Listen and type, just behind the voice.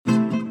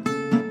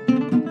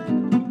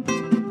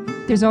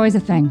There's always a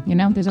thing,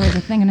 There's always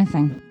a thing and a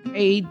thing.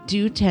 I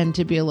do tend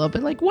to be a little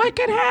bit like, what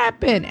could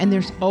happen? And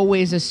there's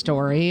always a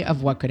story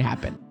of what could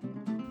happen.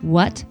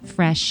 What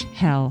fresh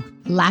hell?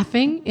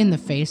 Laughing in the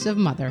face of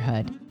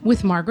motherhood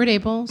with Margaret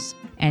Abels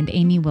And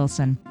Amy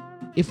Wilson.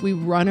 If we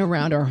run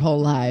around our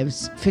whole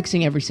lives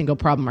fixing every single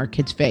problem our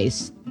kids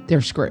face, they're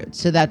screwed.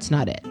 So that's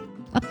not it.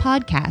 A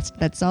podcast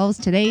that solves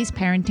today's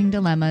parenting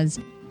dilemmas.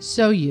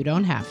 So you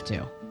don't have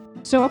to.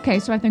 So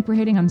I think we're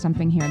hitting on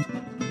something here.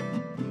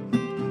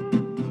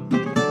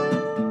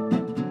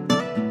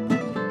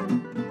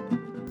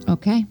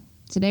 Okay,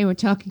 today we're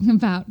talking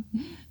about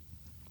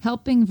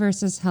helping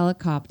versus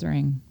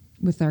helicoptering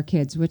with our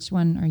kids. Which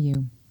one are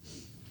you?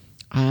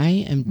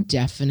 I am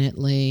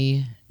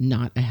definitely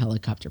not a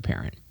helicopter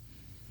parent.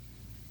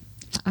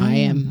 I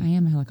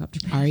am a helicopter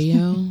parent. Are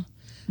you?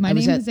 My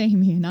name is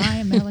Amy, and I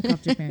am a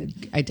helicopter parent.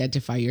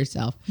 Identify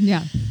yourself.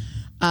 Yeah.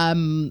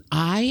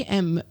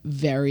 I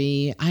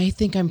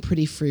think I'm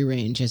pretty free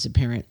range as a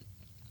parent.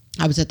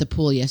 I was at the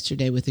pool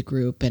yesterday with a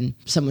group, and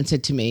someone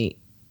said to me,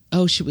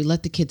 "Oh, should we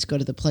let the kids go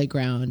to the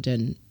playground?"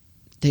 And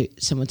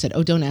someone said,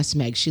 "Oh, don't ask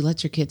Meg. She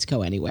lets her kids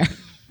go anywhere."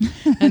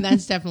 And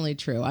that's definitely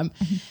true.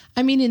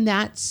 I mean, in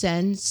that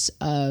sense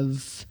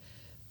of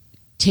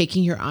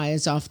taking your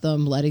eyes off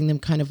them, letting them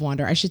kind of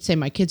wander. I should say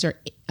my kids are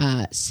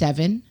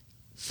 7,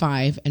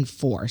 5, and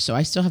 4. So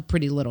I still have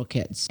pretty little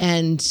kids.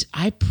 And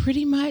I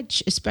pretty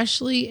much,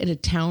 especially in a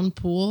town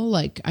pool,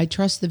 like I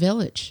trust the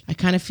village. I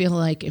kind of feel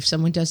like if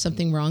someone does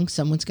something wrong,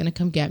 someone's going to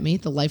come get me.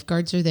 The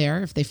lifeguards are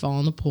there if they fall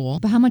in the pool.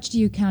 But how much do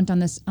you count on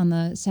the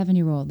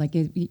 7-year-old? Like,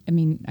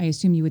 I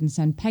assume you wouldn't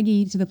send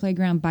Peggy to the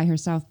playground by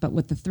herself, but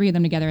with the 3 of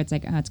them together, it's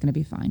like, it's going to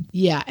be fine.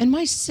 Yeah. And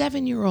my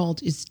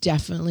 7-year-old is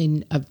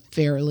definitely a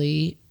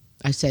fairly,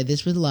 I say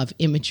this with love,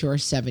 immature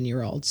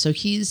 7-year-old. So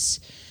he's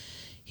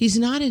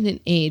not in an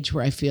age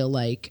where I feel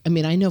like,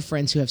 I know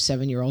friends who have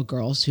 7-year-old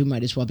girls who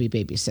might as well be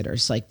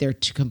babysitters. Like they're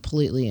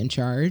completely in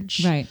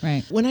charge.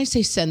 Right. When I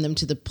say send them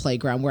to the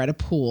playground, we're at a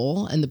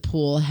pool and the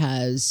pool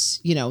has,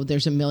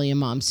 there's a million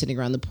moms sitting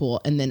around the pool.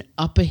 And then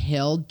up a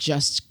hill,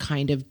 just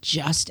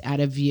out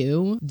of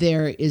view,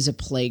 there is a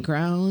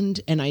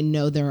playground. And I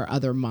know there are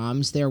other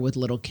moms there with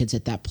little kids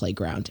at that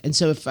playground. And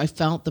so if I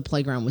felt the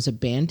playground was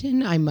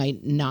abandoned, I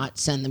might not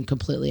send them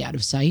completely out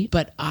of sight.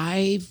 But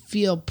I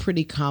feel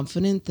pretty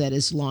confident that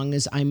as long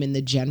as I'm in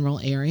the general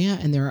area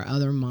and there are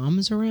other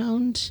moms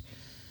around,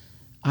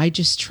 I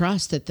just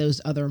trust that those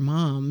other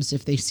moms,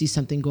 if they see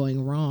something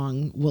going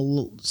wrong,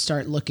 will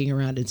start looking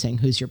around and saying,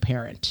 "Who's your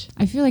parent?"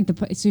 I feel like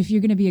so if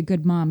you're going to be a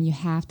good mom, you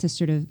have to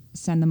sort of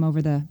send them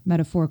over the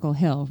metaphorical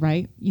hill,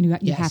 right?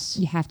 Yes.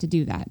 You have to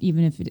do that,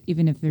 even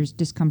if there's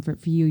discomfort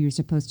for you, you're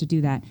supposed to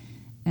do that.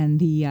 And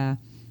the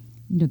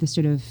the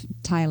sort of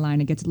tie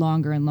line, it gets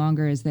longer and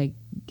longer as they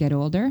get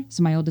older.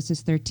 So my oldest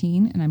is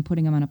 13, and I'm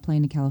putting him on a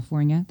plane to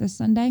California this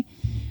Sunday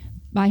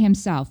by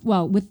himself.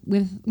 Well, with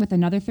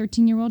another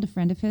 13-year-old, a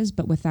friend of his,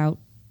 but without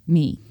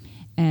me.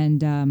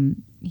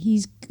 And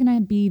he's going to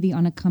be the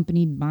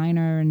unaccompanied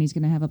minor, and he's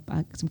going to have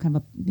some kind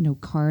of a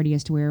card he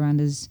has to wear around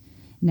his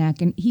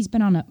neck. And he's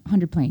been on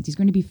 100 planes. He's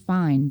going to be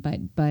fine,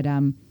 but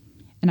and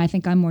I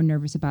think I'm more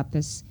nervous about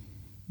this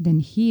than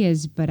he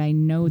is, but I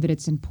know that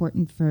it's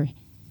important for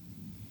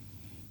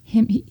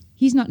him.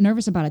 He's not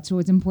nervous about it, so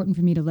it's important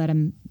for me to let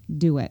him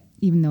do it,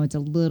 even though it's a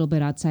little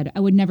bit outside. I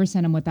would never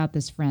send him without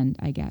this friend,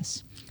 I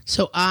guess.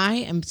 So I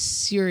am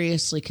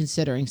seriously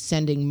considering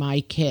sending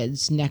my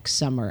kids next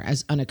summer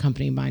as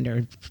unaccompanied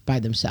minors by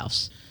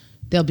themselves.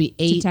 They'll be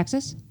 8. To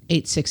Texas?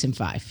 8, 6, and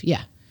 5.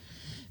 Yeah.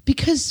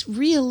 Because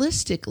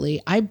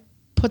realistically, I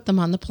put them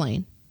on the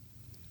plane.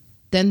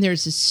 Then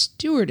there's a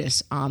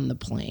stewardess on the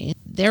plane.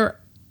 They're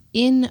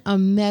in a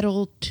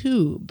metal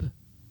tube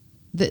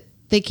that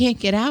they can't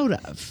get out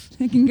of.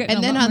 They can get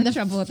in a lot more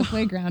trouble at the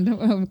playground.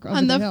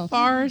 On the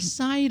far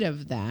side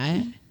of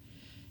that,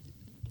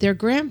 their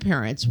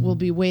grandparents will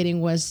be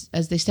waiting as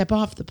they step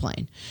off the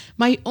plane.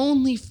 My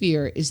only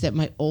fear is that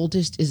my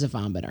oldest is a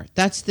vomiter.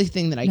 That's the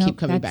thing that I keep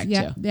coming back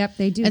to. Yep,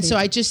 they do. And so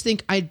I just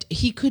think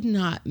he could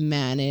not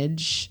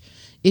manage.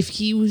 If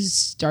he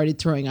started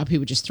throwing up, he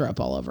would just throw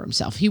up all over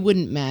himself. He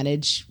wouldn't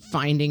manage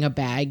finding a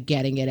bag,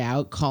 getting it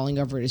out, calling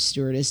over to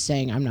stewardess,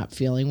 saying, "I'm not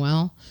feeling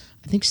well."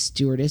 I think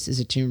stewardess is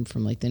a term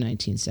from like the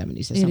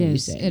 1970s. That's not what you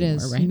say anymore,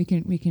 is. Right?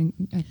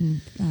 I can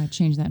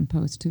change that in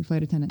post to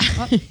flight attendant.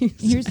 Oh,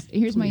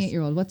 here's my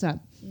 8-year-old. What's up?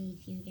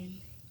 Needs you again.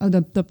 Oh,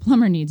 the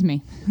plumber needs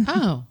me.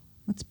 Oh,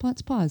 let's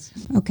pause.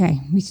 Okay,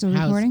 we still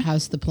recording?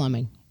 How's the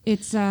plumbing?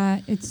 It's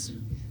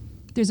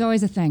there's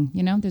always a thing,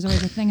 There's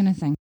always a thing and a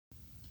thing.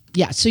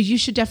 Yeah, so you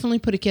should definitely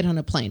put a kid on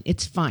a plane.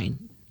 It's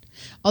fine.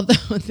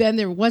 Although then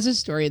there was a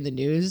story in the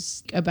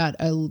news about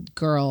a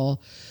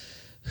girl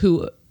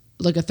who,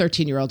 like a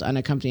 13-year-old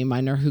unaccompanied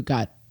minor, who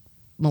got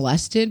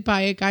molested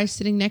by a guy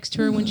sitting next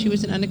to her when she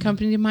was an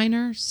unaccompanied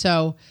minor.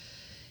 So,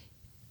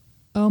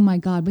 oh my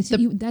God! But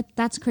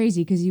that's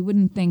crazy because you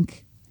wouldn't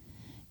think,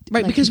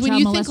 right? Because when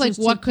you think like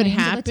what could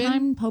happen,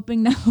 time,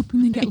 hoping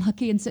to get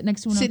lucky and sit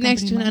next to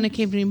an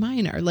unaccompanied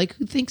minor, like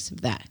who thinks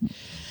of that?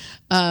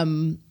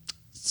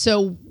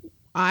 So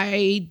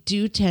I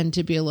do tend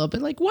to be a little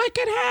bit like, what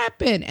could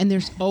happen? And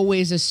there's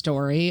always a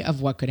story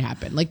of what could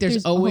happen. Like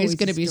there's always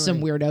going to be some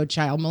weirdo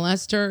child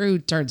molester who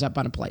turns up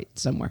on a plate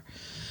somewhere.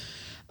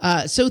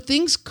 So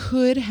things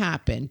could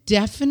happen.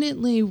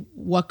 Definitely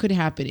what could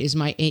happen is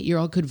my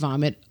 8-year-old could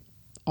vomit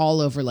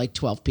all over like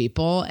 12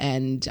 people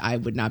and I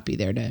would not be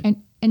there to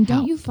And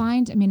don't you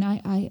find, I mean,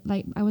 I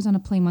was on a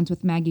plane once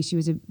with Maggie. She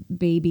was a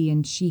baby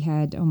and she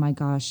had, oh my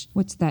gosh,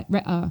 what's that?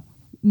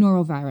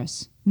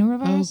 Norovirus.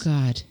 Oh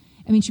God.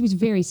 I mean, she was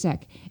very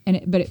sick,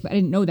 but I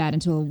didn't know that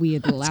until we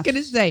had left. I was going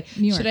to say,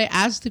 should I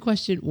ask the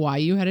question why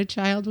you had a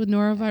child with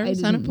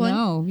norovirus on a plane?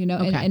 No,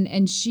 okay.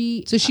 and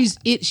she. So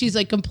she's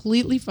like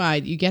completely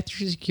fine. You get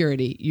through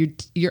security.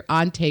 You're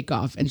on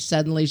takeoff, and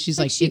suddenly she's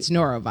like it's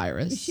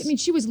norovirus.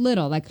 She was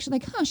little.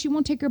 She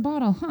won't take her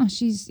bottle.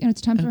 She's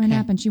it's time for her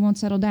nap, and she won't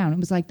settle down. It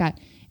was like that.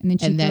 And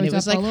then it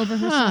was like, all over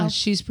herself.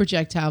 She's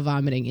projectile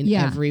vomiting in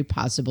every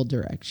possible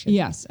direction.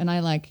 Yes, and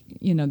I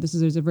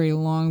there's a very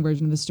long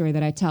version of the story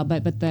that I tell,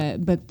 but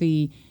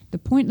the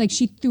point, like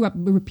she threw up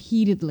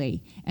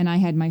repeatedly, and I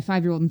had my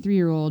 5-year-old and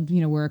 3-year-old,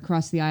 were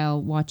across the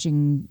aisle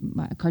watching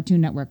Cartoon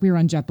Network. We were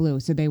on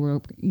JetBlue, so they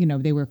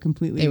were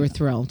completely. They were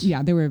thrilled.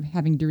 Yeah, they were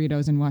having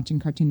Doritos and watching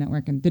Cartoon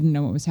Network and didn't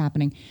know what was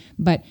happening,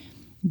 but.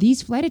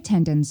 These flight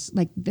attendants,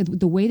 like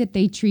the way that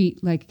they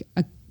treat like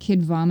a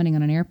kid vomiting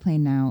on an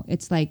airplane now,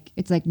 it's like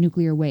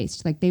nuclear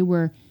waste. Like they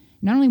were,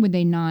 not only would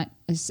they not,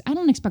 I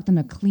don't expect them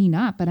to clean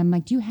up, but I'm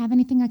like, do you have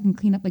anything I can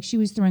clean up? Like she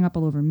was throwing up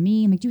all over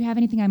me. I'm like, do you have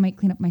anything I might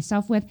clean up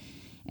myself with?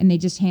 And they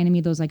just handed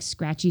me those like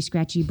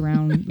scratchy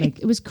brown, like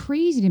it was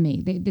crazy to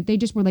me. They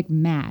just were like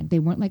mad. They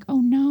weren't like, oh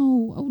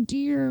no, oh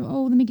dear,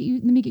 oh let me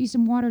get you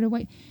some water to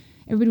wipe.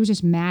 Everybody was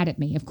just mad at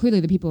me.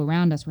 Clearly the people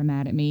around us were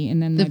mad at me.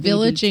 And then the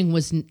village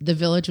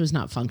was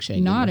not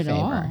functioning. Not in your at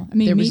favor. all. I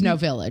mean, there was no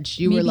village.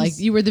 You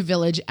were the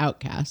village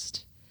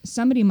outcast.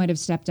 Somebody might have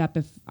stepped up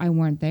if I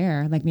weren't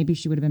there. Like maybe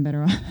she would have been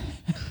better off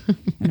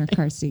in her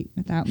car seat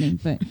without me.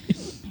 But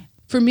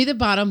for me, the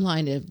bottom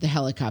line of the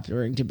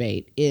helicoptering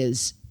debate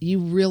is you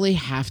really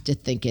have to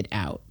think it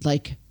out.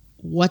 Like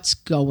what's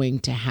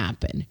going to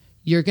happen?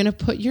 You're going to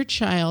put your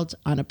child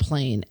on a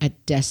plane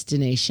at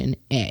destination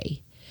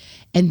A.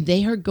 And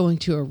they are going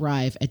to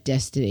arrive at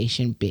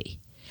destination B.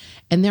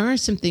 And there are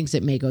some things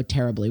that may go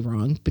terribly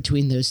wrong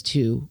between those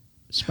two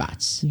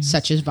spots,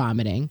 such as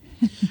vomiting.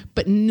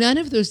 But none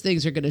of those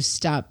things are going to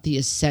stop the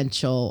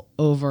essential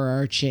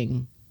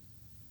overarching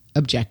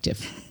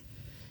objective.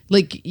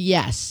 Like,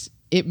 yes,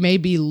 it may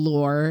be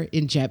lore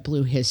in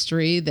JetBlue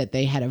history that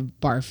they had a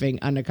barfing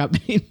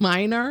unaccompanied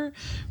minor,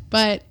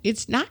 but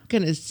it's not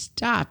going to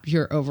stop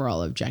your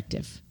overall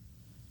objective.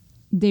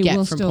 The plane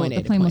will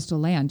still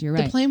land. You're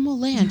right. The plane will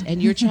land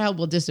and your child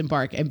will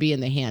disembark and be in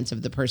the hands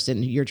of the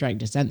person you're trying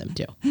to send them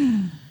to.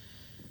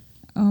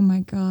 Oh my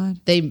God.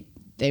 They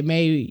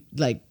may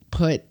like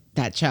put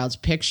that child's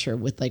picture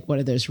with like one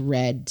of those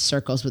red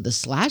circles with a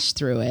slash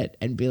through it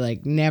and be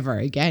like, never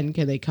again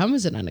can they come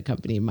as an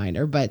unaccompanied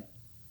minor. But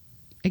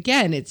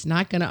again, it's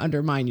not going to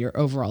undermine your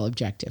overall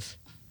objective.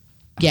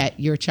 Get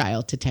your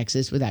child to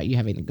Texas without you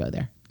having to go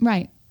there.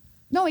 Right.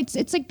 No, it's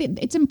like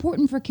it's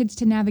important for kids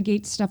to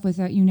navigate stuff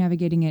without you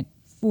navigating it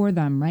for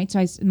them, right?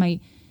 So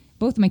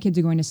both of my kids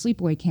are going to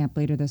sleepaway camp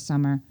later this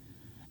summer,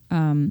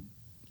 and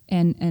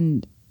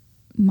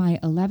my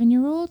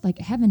 11-year-old, like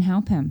heaven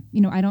help him,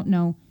 I don't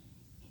know.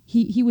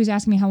 He was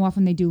asking me how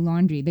often they do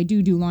laundry. They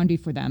do laundry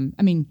for them.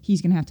 I mean,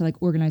 he's gonna have to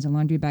like organize a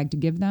laundry bag to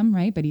give them,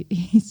 right? But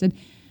he said,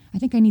 I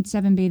think I need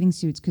 7 bathing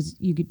suits because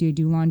you could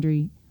do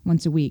laundry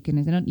once a week, and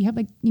I said,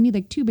 you need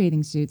like 2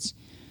 bathing suits.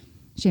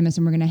 Seamus,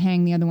 and we're going to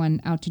hang the other one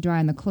out to dry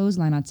on the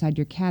clothesline outside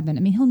your cabin. I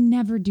mean, he'll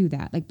never do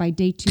that. Like by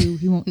day 2,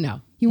 he won't.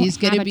 No, he's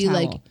going to be towel.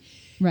 like,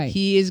 right.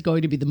 He is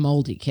going to be the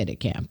moldy kid at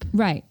camp.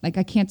 Right. Like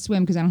I can't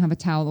swim because I don't have a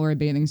towel or a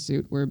bathing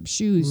suit or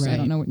shoes. Right. I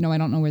don't know. No, I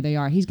don't know where they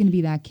are. He's going to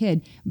be that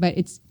kid. But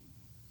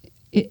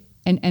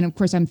and of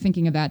course I'm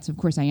thinking of that. So of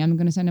course I am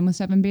going to send him with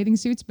 7 bathing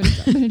suits. But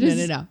it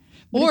is. No.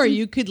 Or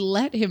you could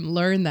let him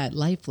learn that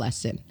life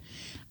lesson.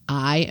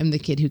 I am the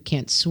kid who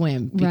can't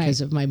swim because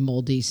of my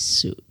moldy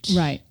suit.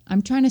 Right.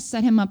 I'm trying to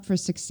set him up for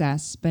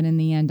success, but in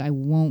the end, I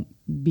won't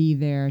be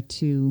there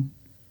to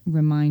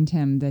remind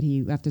him that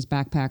he left his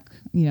backpack,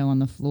 on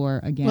the floor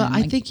again. Well,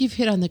 I think you've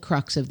hit on the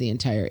crux of the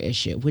entire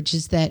issue, which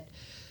is that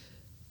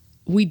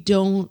we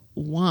don't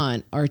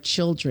want our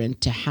children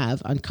to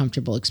have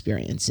uncomfortable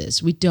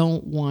experiences. We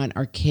don't want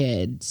our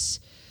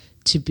kids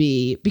to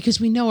be, because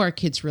we know our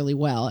kids really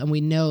well, and we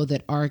know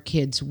that our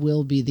kids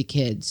will be the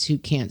kids who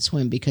can't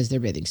swim because their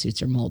bathing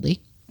suits are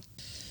moldy.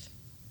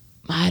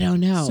 I don't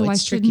know. So I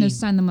shouldn't have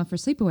signed them up for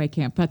sleepaway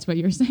camp. That's what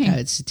you're saying.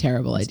 It's a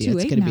terrible idea.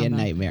 It's going to be a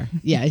nightmare.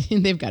 Yeah,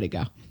 they've got to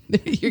go.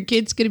 Your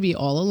kid's going to be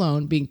all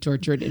alone being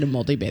tortured in a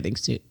moldy bathing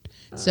suit.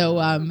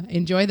 So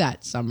enjoy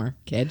that summer,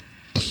 kid.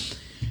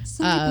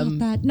 Something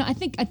about that. No,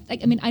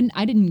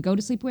 I didn't go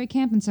to sleepaway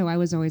camp, and so I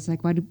was always like,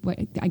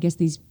 I guess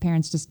these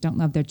parents just don't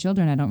love their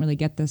children. I don't really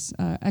get this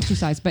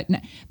exercise. But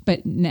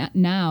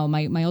now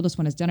my oldest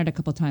one has done it a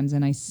couple times,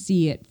 and I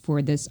see it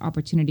for this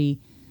opportunity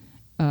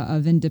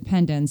of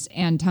independence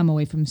and time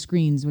away from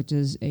screens, which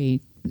is a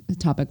a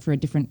topic for a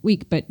different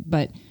week.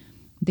 But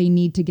they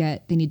need to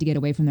get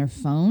away from their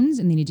phones,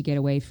 and they need to get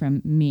away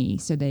from me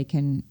so they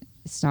can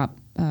stop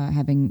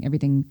having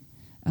everything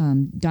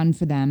done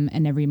for them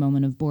and every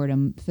moment of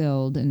boredom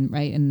filled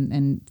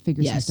and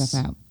figure some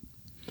stuff out.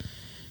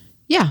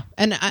 Yeah.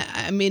 And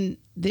I mean,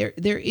 there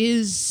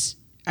is,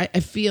 I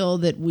feel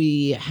that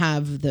we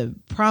have the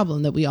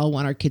problem that we all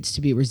want our kids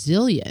to be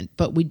resilient,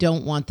 but we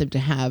don't want them to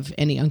have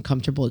any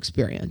uncomfortable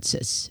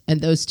experiences.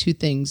 And those two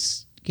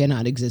things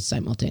cannot exist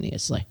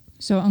simultaneously.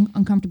 So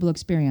uncomfortable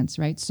experience,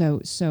 right?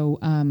 So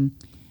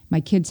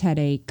my kids had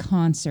a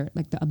concert,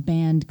 like a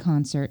band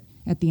concert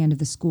at the end of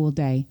the school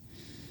day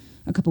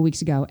a couple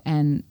weeks ago.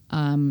 And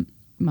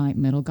my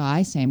middle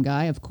guy, same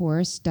guy, of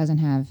course, doesn't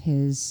have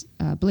his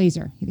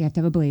blazer. They have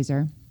to have a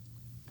blazer.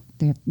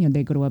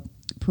 They go to a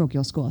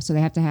parochial school, so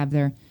they have to have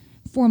their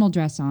formal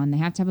dress on. They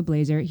have to have a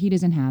blazer. He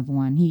doesn't have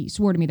one. He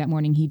swore to me that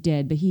morning he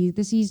did, but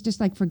he's just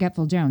like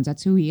Forgetful Jones.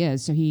 That's who he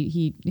is. So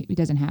he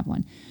doesn't have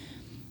one.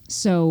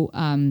 So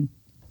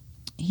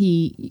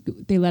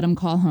they let him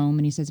call home,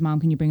 and he says, "Mom,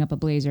 can you bring up a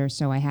blazer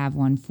so I have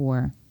one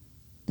for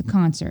the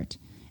concert?"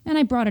 And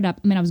I brought it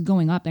up. I mean, I was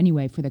going up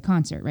anyway for the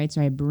concert, right?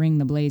 So I bring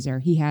the blazer.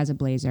 He has a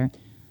blazer.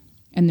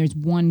 And there's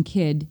one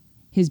kid,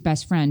 his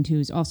best friend,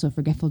 who's also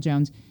Forgetful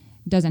Jones,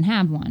 doesn't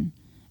have one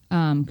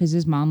because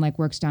his mom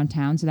works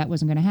downtown, so that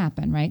wasn't going to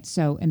happen, right?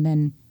 So, and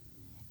then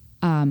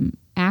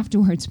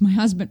afterwards, my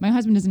husband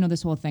doesn't know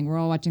this whole thing. We're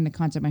all watching the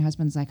concert. My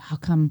husband's like, how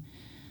come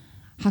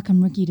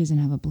Ricky doesn't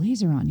have a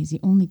blazer on? He's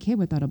the only kid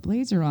without a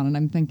blazer on. And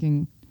I'm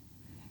thinking,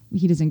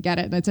 he doesn't get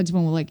it. I said to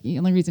him, the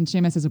only reason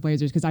Seamus has a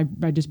blazer is because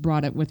I just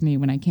brought it with me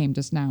when I came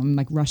just now and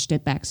rushed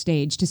it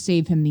backstage to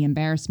save him the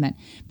embarrassment.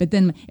 But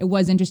then it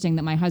was interesting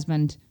that my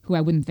husband, who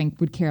I wouldn't think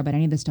would care about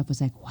any of this stuff,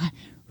 was like, "What?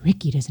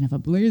 Ricky doesn't have a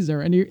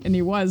blazer?" And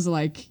he was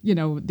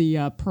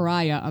the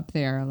pariah up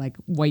there,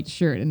 white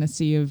shirt in a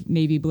sea of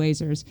navy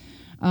blazers.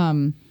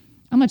 I'm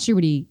not sure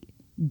what he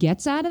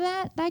gets out of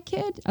that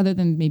kid, other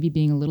than maybe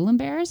being a little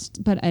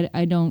embarrassed. But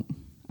I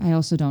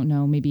also don't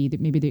know. Maybe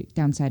the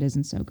downside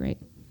isn't so great.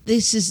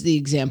 This is the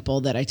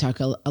example that I talk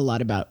a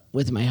lot about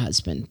with my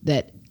husband,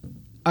 that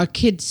our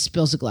kid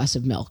spills a glass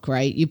of milk,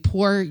 right? You're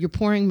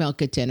pouring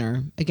milk at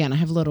dinner. Again, I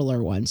have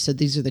littler ones, so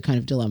these are the kind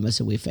of dilemmas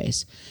that we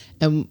face.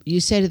 And you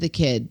say to the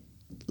kid,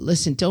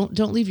 "Listen,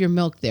 don't leave your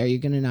milk there. You're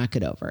going to knock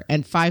it over."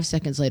 And 5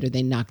 seconds later,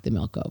 they knock the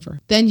milk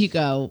over. Then you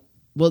go,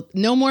 "Well,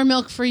 no more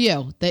milk for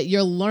you." That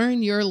you'll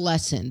learn your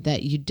lesson,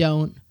 that you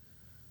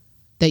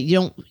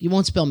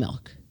won't spill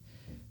milk,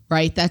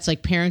 right? That's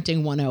like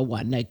parenting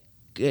 101.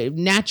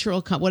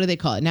 Natural, what do they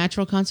call it?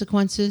 Natural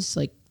consequences.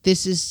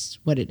 This is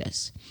what it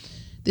is.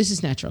 This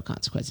is natural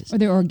consequences. Or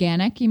they're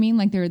organic, you mean?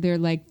 They're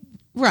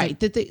right.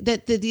 That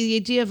the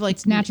idea of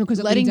it's natural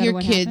because letting your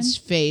kids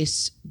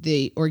face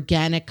the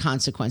organic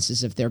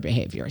consequences of their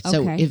behavior. Okay.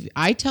 So if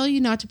I tell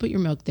you not to put your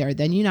milk there,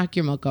 then you knock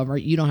your milk over,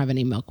 you don't have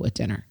any milk with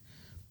dinner.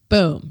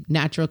 Boom.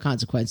 Natural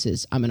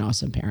consequences. I'm an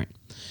awesome parent.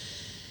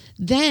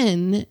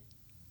 Then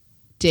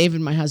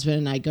David, my husband,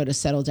 and I go to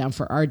settle down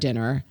for our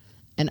dinner,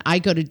 and I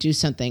go to do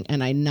something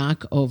and I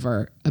knock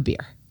over a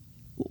beer.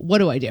 What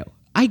do?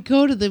 I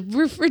go to the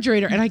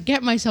refrigerator and I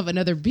get myself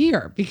another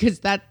beer because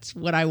that's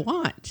what I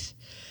want.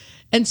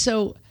 And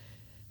so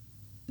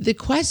the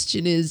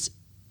question is,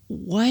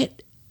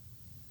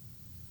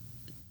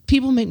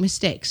 people make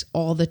mistakes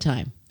all the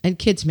time, and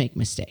kids make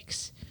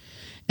mistakes.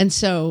 And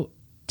so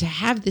to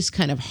have this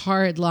kind of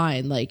hard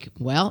line,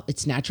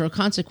 it's natural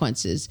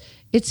consequences,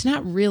 it's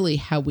not really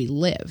how we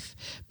live.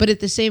 But at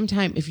the same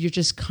time, if you're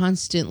just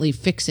constantly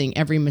fixing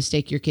every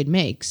mistake your kid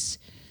makes,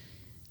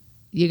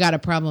 you got a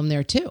problem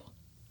there too.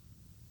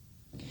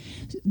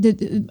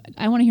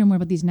 I want to hear more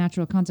about these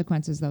natural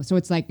consequences, though. So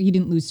it's you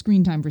didn't lose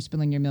screen time for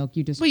spilling your milk.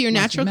 You just your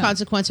natural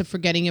consequence of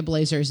forgetting a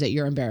blazer is that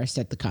you're embarrassed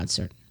at the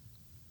concert.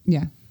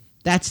 Yeah,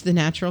 that's the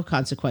natural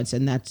consequence,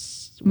 and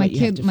that's what my you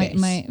kid. Have to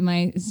face.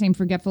 My same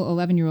forgetful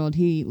 11-year-old.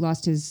 He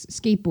lost his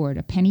skateboard,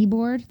 a penny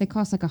board. They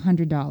cost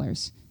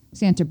 $100.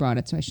 Santa brought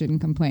it, so I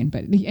shouldn't complain.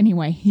 But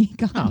anyway, he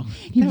got. Oh,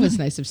 that was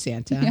nice of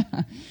Santa.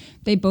 Yeah,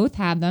 they both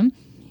have them.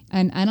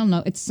 And I don't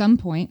know, at some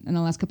point in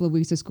the last couple of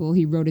weeks of school,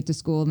 he rode it to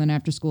school, and then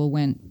after school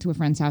went to a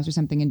friend's house or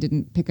something and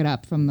didn't pick it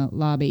up from the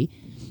lobby.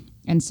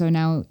 And so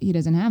now he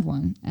doesn't have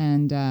one.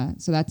 And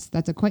so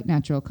that's a quite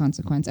natural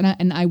consequence.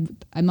 And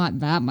I'm not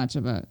that much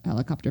of a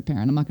helicopter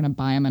parent. I'm not going to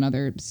buy him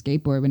another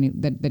skateboard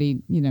that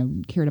he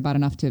cared about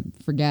enough to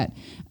forget.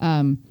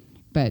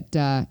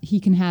 But he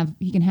can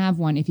have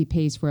one if he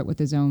pays for it with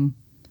his own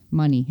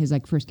money, his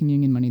first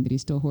communion money that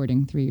he's still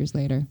hoarding 3 years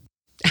later.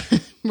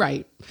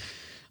 Right.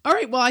 All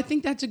right. Well, I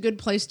think that's a good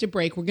place to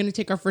break. We're going to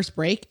take our first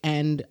break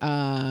and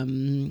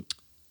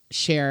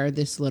share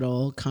this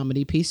little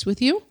comedy piece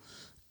with you.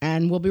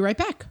 And we'll be right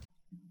back.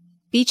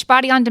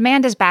 Beachbody On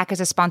Demand is back as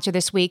a sponsor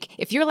this week.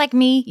 If you're like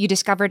me, you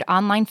discovered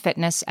online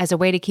fitness as a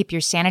way to keep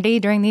your sanity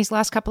during these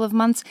last couple of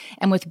months.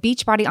 And with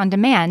Beachbody On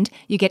Demand,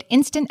 you get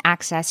instant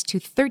access to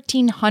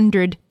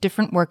 1,300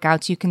 different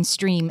workouts you can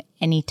stream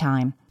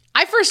anytime.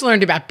 I first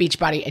learned about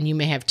Beachbody, and you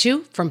may have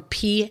too, from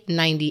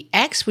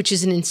P90X, which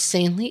is an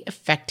insanely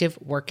effective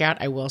workout,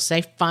 I will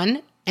say.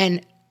 Fun,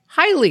 and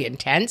highly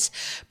intense,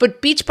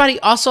 but Beachbody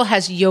also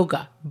has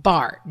yoga,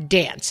 bar,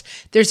 dance.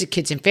 There's a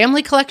kids and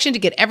family collection to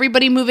get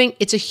everybody moving.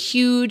 It's a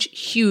huge,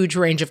 huge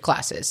range of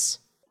classes.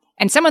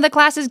 And some of the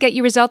classes get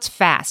you results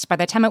fast. By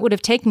the time it would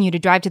have taken you to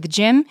drive to the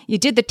gym, you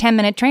did the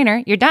 10-minute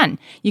trainer, you're done.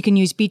 You can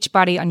use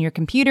Beachbody on your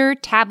computer,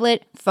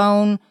 tablet,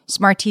 phone,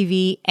 smart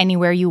TV,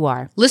 anywhere you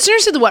are.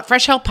 Listeners of the What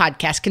Fresh Hell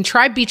podcast can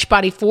try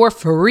Beachbody for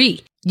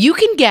free. You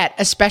can get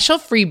a special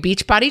free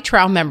Beachbody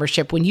trial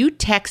membership when you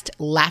text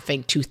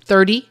LAUGHING to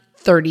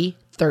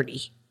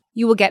 303030.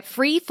 You will get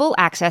free full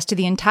access to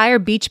the entire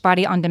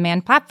Beachbody On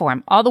Demand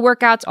platform. All the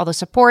workouts, all the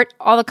support,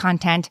 all the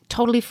content,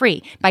 totally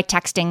free by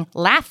texting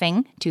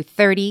LAUGHING to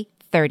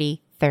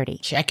 303030.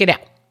 Check it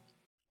out.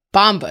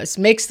 Bombas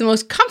makes the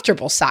most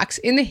comfortable socks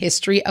in the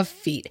history of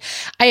feet.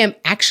 I am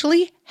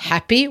actually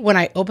happy when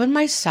I open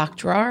my sock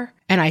drawer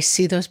and I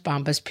see those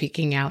Bombas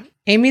peeking out.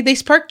 Amy, they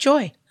spark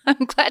joy.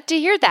 I'm glad to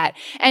hear that.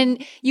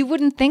 And you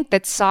wouldn't think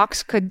that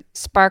socks could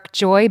spark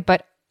joy,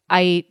 but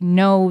I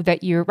know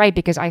that you're right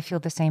because I feel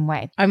the same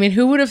way. I mean,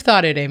 who would have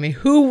thought it, Amy?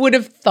 Who would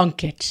have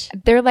thunk it?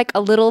 They're like a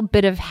little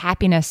bit of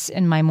happiness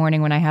in my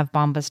morning when I have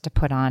Bombas to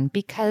put on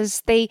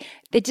because they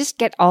just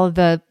get all of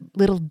the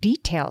little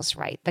details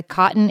right. The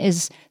cotton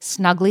is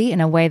snuggly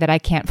in a way that I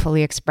can't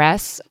fully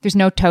express. There's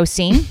no toe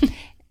seam.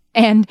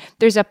 And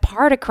there's a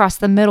part across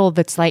the middle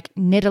that's like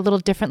knit a little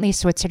differently,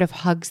 so it sort of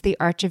hugs the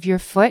arch of your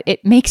foot.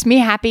 It makes me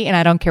happy, and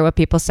I don't care what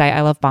people say.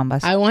 I love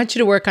Bombas. I want you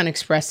to work on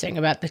expressing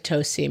about the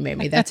toe seam,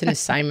 Amy. That's an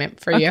assignment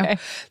for you.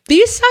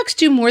 These socks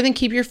do more than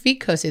keep your feet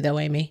cozy, though,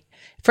 Amy.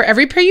 For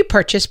every pair you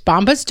purchase,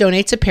 Bombas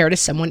donates a pair to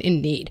someone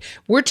in need.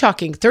 We're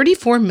talking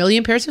 34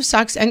 million pairs of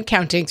socks and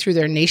counting through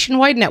their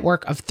nationwide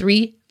network of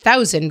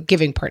 3,000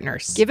 giving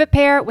partners. Give a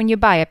pair when you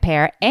buy a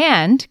pair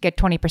and get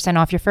 20%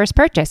 off your first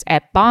purchase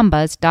at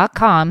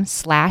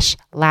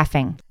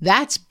bombas.com/laughing.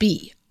 That's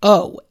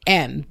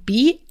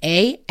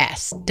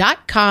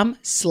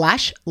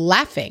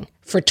BOMBAS.com/laughing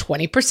for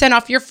 20%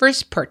 off your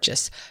first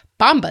purchase.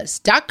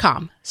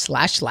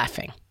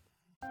 Bombas.com/laughing.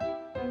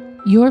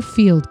 Your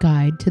field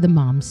guide to the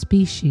mom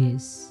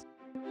species.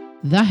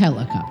 The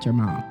helicopter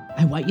mom.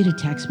 I want you to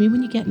text me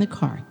when you get in the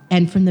car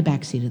and from the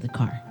back seat of the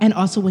car, and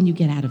also when you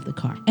get out of the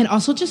car, and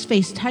also just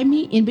FaceTime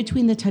me in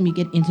between the time you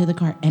get into the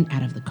car and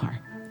out of the car.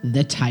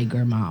 The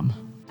tiger mom.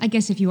 I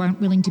guess if you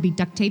aren't willing to be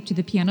duct taped to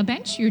the piano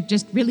bench, you're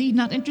just really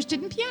not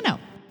interested in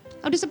piano.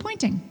 How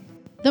disappointing.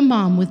 The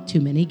mom with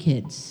too many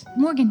kids.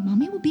 Morgan,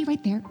 Mommy will be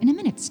right there in a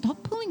minute.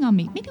 Stop pulling on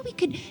me. Maybe we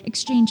could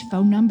exchange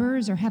phone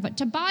numbers or have a...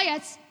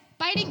 Tobias,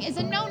 biting is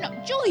a no-no.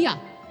 Julia,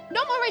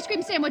 no more ice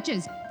cream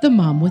sandwiches. The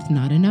mom with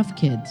not enough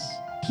kids.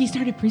 He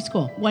started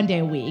preschool 1 day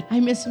a week. I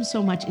miss him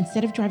so much.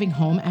 Instead of driving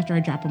home after I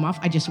drop him off,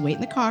 I just wait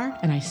in the car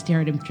and I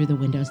stare at him through the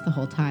windows the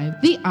whole time.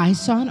 I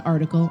saw an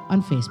article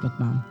on Facebook,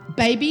 Mom.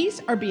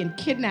 Babies are being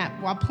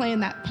kidnapped while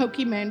playing that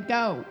Pokemon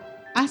Go.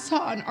 I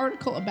saw an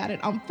article about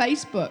it on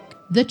Facebook.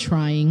 The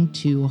trying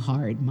too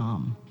hard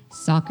mom.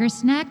 Soccer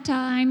snack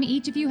time.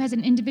 Each of you has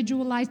an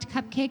individualized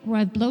cupcake where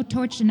I've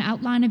blowtorched an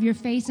outline of your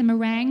face and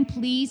meringue.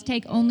 Please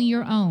take only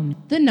your own.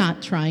 The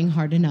not trying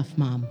hard enough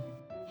mom.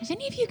 Has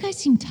any of you guys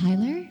seen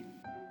Tyler?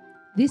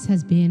 This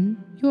has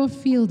been your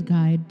field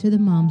guide to the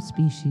mom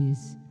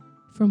species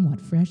from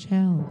What Fresh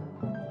Hell.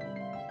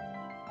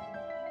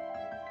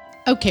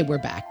 Okay, we're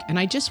back. And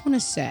I just want to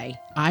say,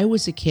 I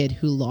was a kid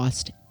who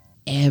lost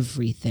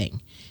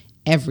everything.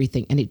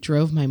 And it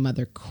drove my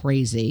mother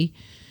crazy.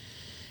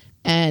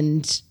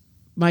 And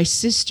my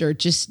sister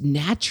just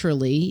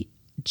naturally,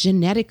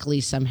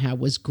 genetically somehow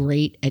was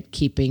great at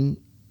keeping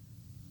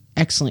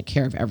excellent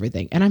care of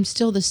everything. And I'm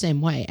still the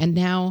same way. And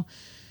now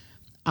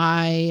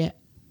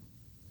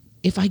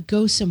if I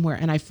go somewhere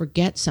and I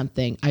forget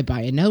something, I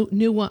buy a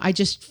new one. I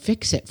just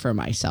fix it for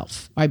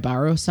myself. I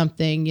borrow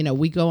something. You know,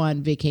 we go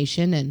on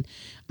vacation and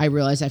I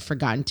realize I've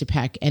forgotten to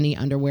pack any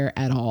underwear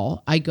at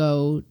all. I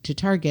go to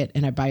Target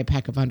and I buy a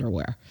pack of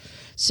underwear.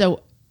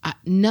 So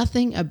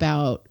nothing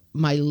about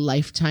my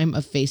lifetime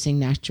of facing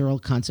natural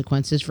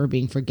consequences for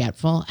being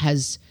forgetful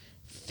has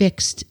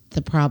fixed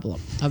the problem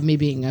of me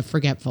being a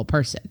forgetful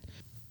person.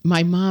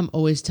 My mom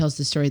always tells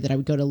the story that I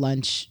would go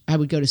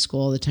to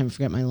school all the time and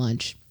forget my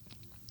lunch.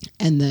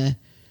 And I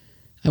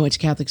went to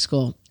Catholic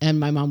school and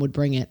my mom would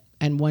bring it.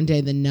 And one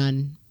day the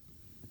nun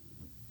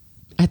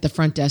at the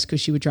front desk, who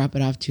she would drop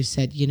it off to,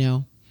 said, you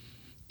know,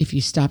 if you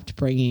stopped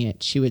bringing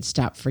it, she would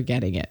stop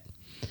forgetting it.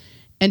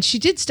 And she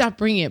did stop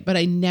bringing it, but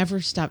I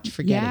never stopped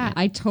forgetting it. Yeah,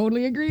 I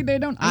totally agree.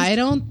 I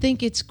don't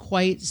think it's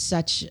quite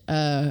such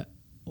a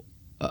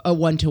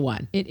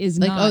one-to-one. It is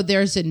like, not. oh,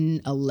 there's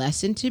a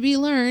lesson to be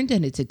learned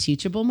and it's a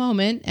teachable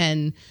moment.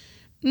 And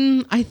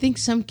I think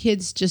some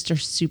kids just are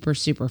super,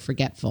 super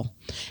forgetful.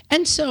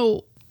 And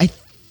so I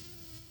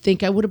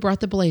think I would have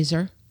brought the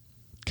blazer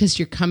because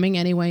you're coming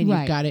anyway and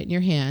you've got it in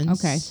your hands.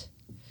 Okay.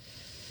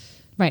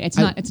 Right.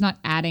 It's not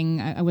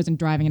adding. I wasn't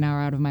driving an hour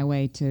out of my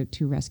way to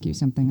rescue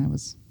something.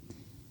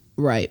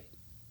 Right.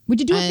 Would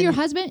you do it for your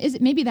husband?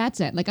 Maybe that's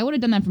it. Like I would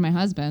have done that for my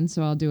husband,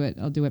 so I'll do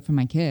it for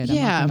my kid.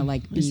 Yeah. I'm not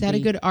gonna, is that a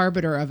good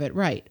arbiter of it?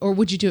 Right. Or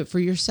would you do it for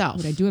yourself?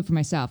 Would I do it for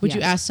myself? Would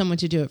you ask someone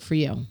to do it for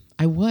you?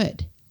 I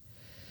would.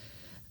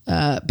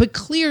 But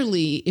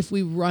clearly, if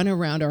we run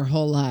around our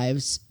whole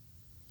lives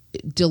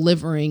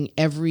fixing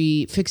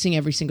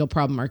every single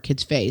problem our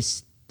kids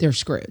face, they're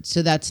screwed.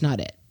 So that's not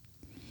it.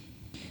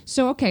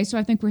 So, okay. So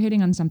I think we're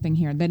hitting on something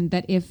here. Then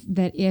that if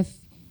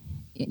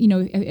you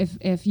know,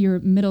 if your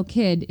middle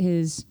kid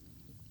is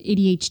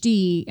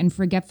ADHD and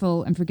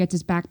forgetful and forgets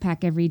his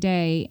backpack every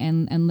day,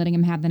 and letting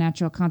him have the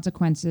natural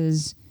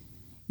consequences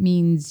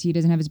means he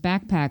doesn't have his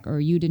backpack, or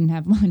you didn't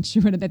have lunch,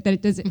 or whatever, that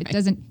it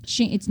doesn't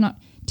change. It's not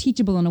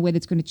teachable in a way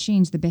that's going to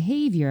change the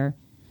behavior.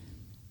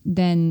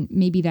 Then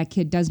maybe that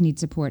kid does need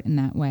support in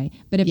that way.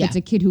 But if it's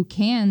a kid who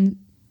can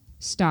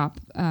stop,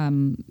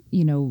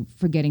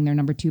 forgetting their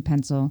number 2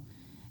 pencil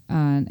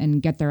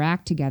and get their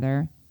act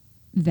together,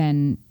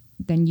 then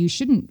you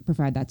shouldn't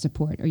provide that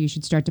support, or you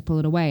should start to pull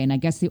it away. And I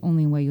guess the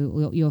only way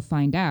you'll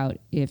find out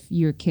if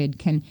your kid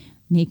can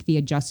make the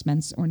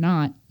adjustments or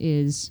not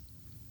is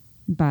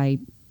by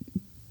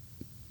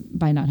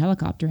not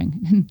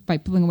helicoptering, by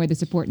pulling away the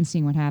support and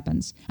seeing what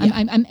happens.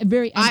 Yeah.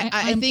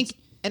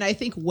 I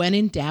think when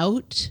in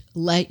doubt,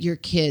 let your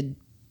kid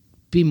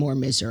be more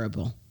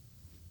miserable,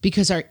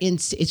 because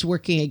it's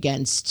working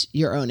against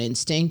your own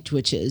instinct,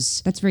 which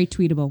is... That's very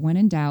tweetable. When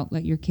in doubt,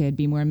 let your kid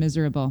be more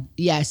miserable.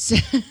 Yes.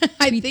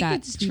 I think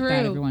it's true.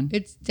 That, everyone.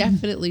 It's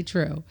definitely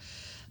true.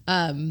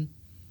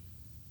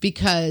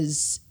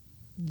 Because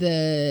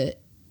the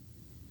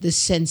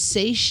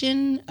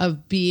sensation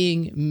of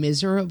being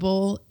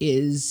miserable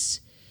is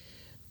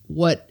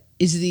what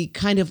is the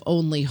kind of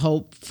only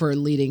hope for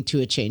leading to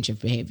a change of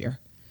behavior.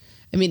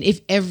 I mean,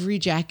 if every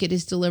jacket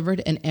is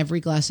delivered and every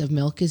glass of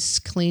milk is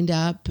cleaned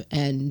up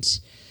and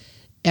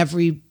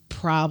every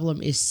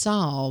problem is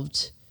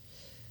solved,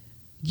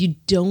 you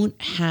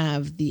don't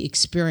have the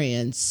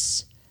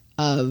experience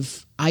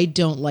of, I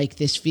don't like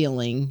this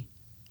feeling.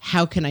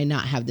 How can I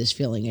not have this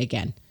feeling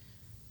again?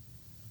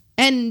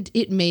 And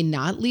it may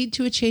not lead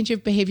to a change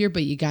of behavior,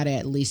 but you got to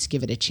at least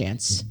give it a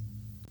chance.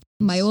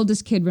 My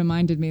oldest kid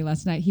reminded me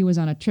last night, he was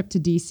on a trip to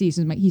D.C.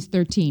 So he's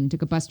 13,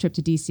 took a bus trip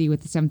to D.C.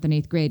 with the 7th and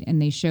 8th grade,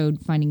 and they showed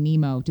Finding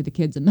Nemo to the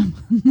kids on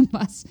the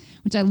bus,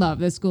 which I love.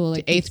 The school.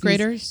 To 8th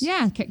graders?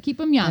 Yeah, keep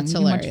them young. That's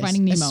hilarious. Watch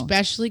Finding Nemo.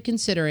 Especially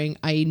considering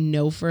I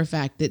know for a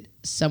fact that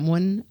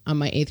someone on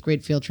my 8th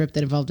grade field trip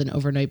that involved an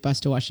overnight bus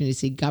to Washington,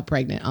 D.C. got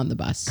pregnant on the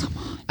bus. Come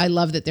on. I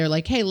love that they're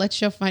like, hey, let's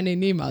show Finding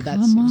Nemo. That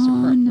seems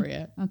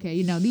appropriate.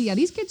 Okay,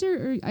 these kids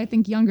are, I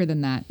think, younger than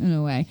that in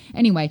a way.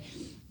 Anyway,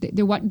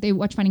 they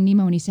watched Finding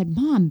Nemo, and he said,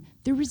 Mom,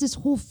 there was this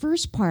whole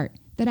first part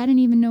that I didn't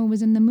even know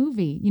was in the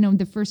movie. You know,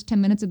 the first 10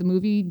 minutes of the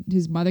movie,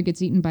 his mother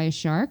gets eaten by a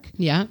shark.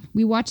 Yeah.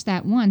 We watched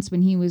that once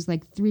when he was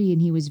like 3,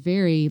 and he was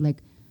very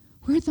like,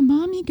 where'd the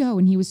mommy go?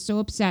 And he was so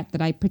upset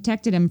that I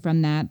protected him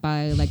from that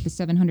by like the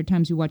 700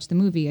 times we watched the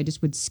movie. I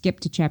just would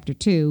skip to chapter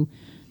 2.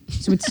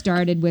 So it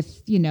started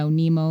with,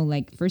 Nemo,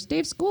 like first day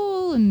of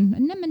school and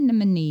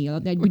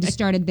anemone. We just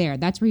started there.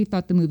 That's where he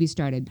thought the movie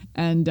started.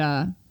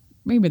 And,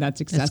 maybe that's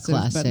excessive,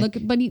 that's classic.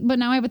 but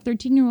now I have a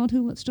 13-year-old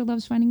who still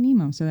loves Finding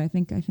Nemo. So I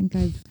think I've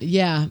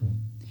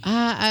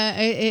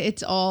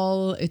it's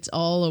all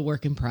a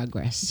work in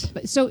progress.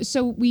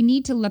 So we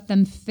need to let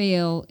them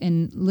fail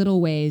in little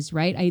ways,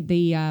 right? I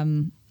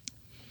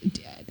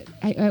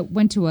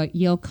went to a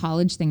Yale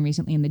College thing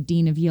recently, and the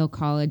dean of Yale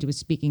College was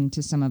speaking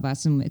to some of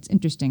us, and it's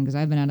interesting because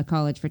I've been out of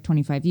college for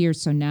 25 years,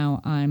 so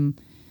now I'm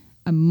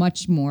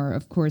much more,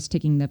 of course,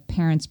 taking the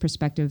parents'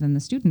 perspective than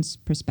the students'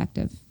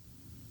 perspective.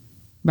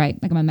 Right,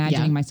 like I'm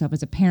imagining myself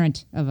as a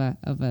parent of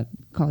a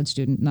college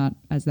student, not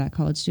as that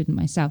college student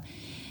myself.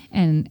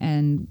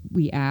 And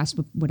we asked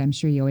what I'm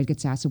sure you always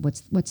gets asked: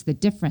 what's the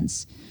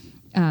difference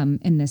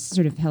in this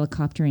sort of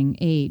helicoptering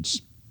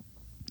age?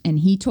 And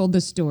he told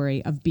the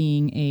story of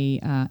being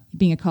a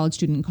college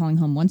student and calling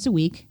home once a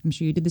week. I'm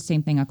sure you did the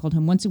same thing. I called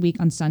home once a week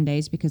on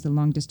Sundays because the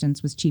long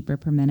distance was cheaper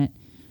per minute.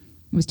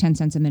 It was 10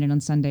 cents a minute on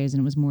Sundays,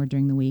 and it was more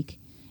during the week.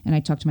 And I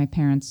talked to my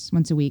parents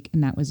once a week,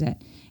 and that was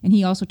it. And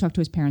he also talked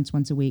to his parents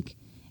once a week.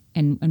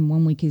 And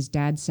one week his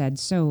dad said,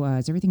 so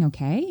is everything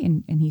okay?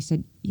 And he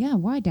said, yeah,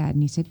 why, Dad?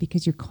 And he said,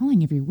 because you're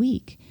calling every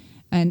week.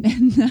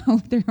 And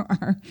now there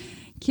are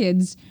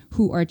kids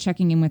who are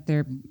checking in with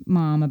their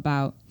mom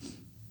about,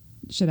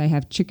 should I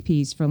have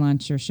chickpeas for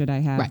lunch or should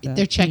I have... Right,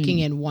 they're checking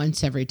in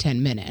once every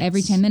 10 minutes.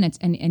 Every 10 minutes.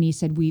 And he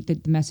said, the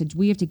message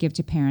we have to give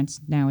to parents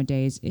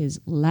nowadays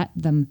is let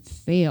them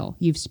fail.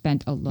 You've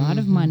spent a lot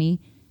of money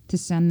to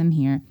send them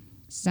here.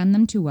 Send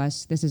them to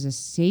us. This is a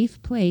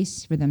safe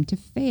place for them to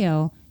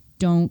fail.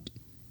 Don't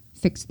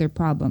fix their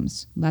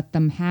problems. Let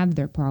them have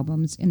their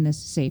problems in this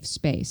safe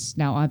space.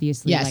 Now,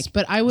 obviously, yes,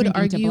 but I would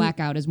argue to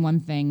blackout is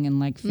one thing, and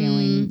like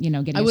failing,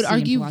 getting. I would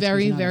argue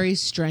very, very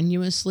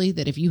strenuously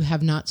that if you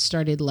have not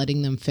started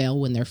letting them fail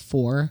when they're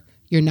 4,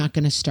 you're not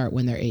going to start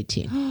when they're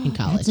 18 in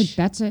college.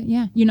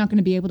 You're not going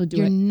to be able to do it.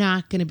 You're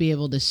not going to be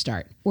able to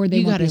start. Or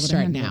you got to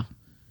start now.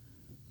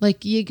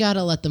 Like, you got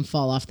to let them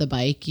fall off the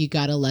bike. You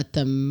got to let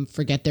them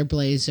forget their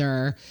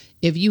blazer.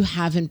 If you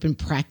haven't been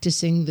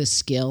practicing the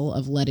skill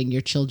of letting your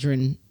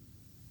children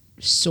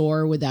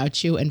soar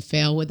without you and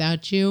fail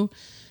without you,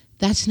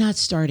 that's not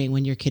starting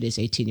when your kid is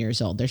 18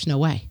 years old. There's no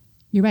way.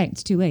 You're right.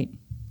 It's too late.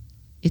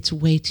 it's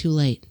way too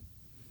late.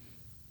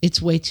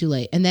 It's way too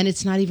late. And then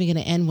it's not even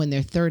going to end when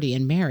they're 30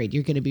 and married.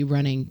 You're going to be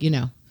running,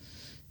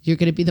 you're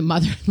going to be the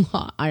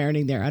mother-in-law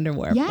ironing their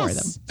underwear for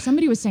them.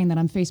 Somebody was saying that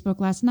on Facebook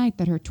last night,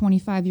 that her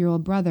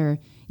 25-year-old brother,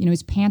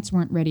 his pants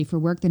weren't ready for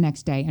work the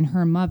next day. And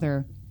her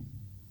mother,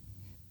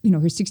 her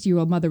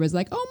 60-year-old mother was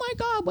like, oh my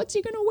God, what's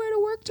he going to wear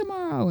to work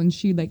tomorrow? And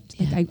she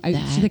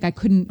I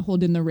couldn't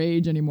hold in the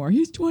rage anymore.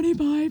 He's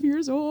 25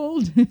 years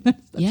old.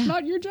 That's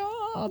not your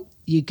job.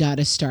 You got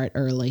to start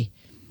early.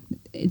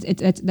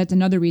 That's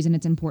another reason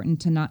it's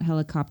important to not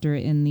helicopter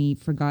in the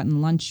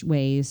forgotten lunch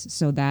ways,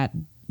 so that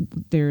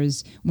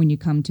when you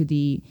come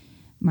to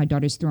my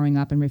daughter's throwing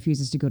up and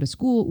refuses to go to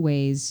school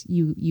ways,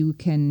 you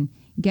can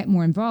get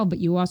more involved, but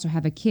you also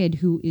have a kid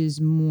who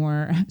is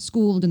more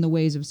schooled in the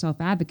ways of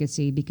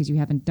self-advocacy because you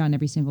haven't done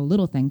every single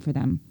little thing for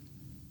them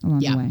along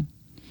the way.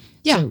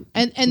 Yeah, so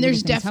and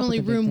there's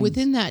definitely room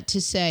within that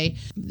to say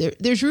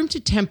there's room to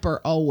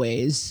temper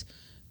always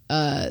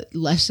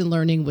lesson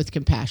learning with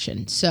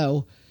compassion.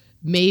 So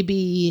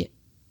maybe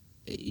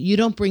you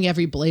don't bring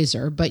every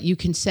blazer, but you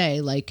can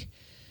say, like,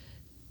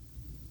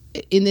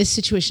 in this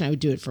situation, I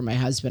would do it for my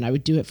husband. I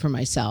would do it for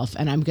myself.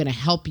 And I'm going to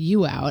help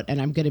you out. And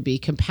I'm going to be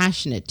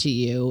compassionate to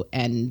you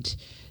and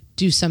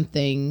do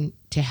something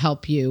to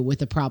help you with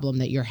the problem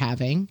that you're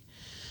having.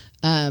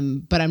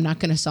 But I'm not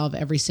going to solve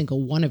every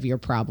single one of your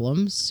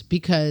problems,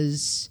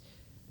 because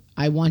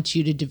I want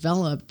you to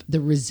develop the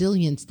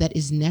resilience that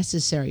is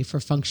necessary for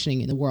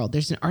functioning in the world.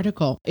 There's an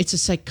article. It's a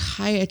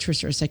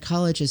psychiatrist or a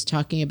psychologist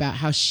talking about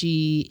how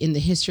she, in the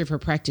history of her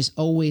practice,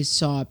 always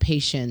saw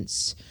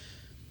patients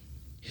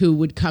who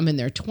would come in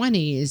their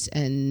 20s,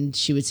 and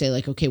she would say,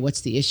 like, okay,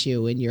 what's the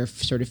issue in your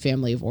sort of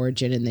family of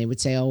origin? And they would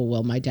say, oh,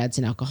 well, my dad's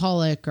an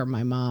alcoholic, or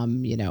my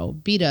mom,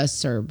 beat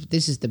us, or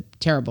this is the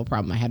terrible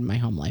problem I had in my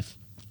home life.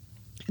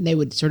 And they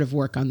would sort of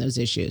work on those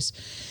issues.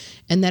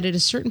 And that at a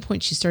certain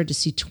point, she started to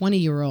see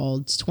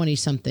 20-year-olds,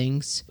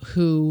 20-somethings,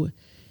 who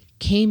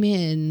came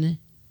in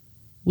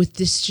with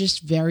this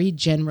just very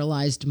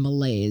generalized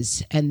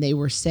malaise. And they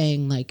were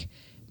saying, like,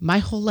 my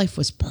whole life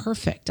was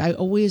perfect. I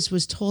always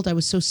was told I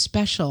was so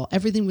special.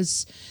 Every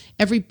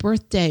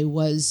birthday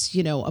was,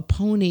 a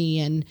pony,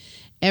 and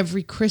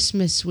every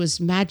Christmas was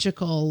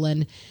magical,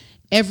 and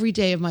every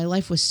day of my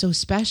life was so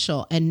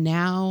special. And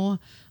now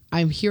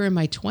I'm here in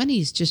my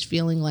 20s just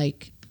feeling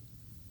like,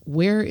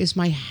 where is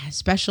my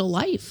special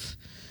life?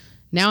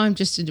 Now I'm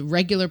just a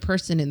regular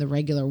person in the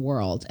regular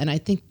world. And I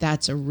think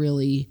that's a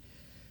really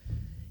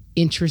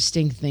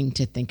interesting thing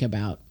to think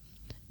about.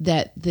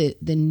 That the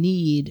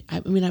need, I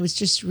was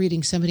just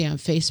reading somebody on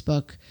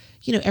Facebook,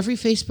 every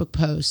Facebook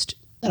post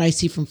that I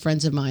see from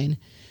friends of mine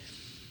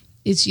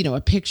is,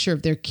 a picture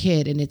of their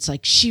kid, and it's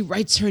like, she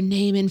writes her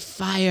name in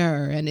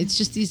fire. And it's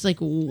just these, like,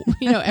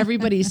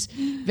 everybody's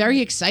very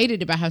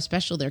excited about how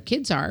special their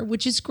kids are,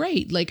 which is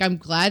great. Like, I'm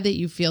glad that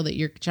you feel that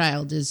your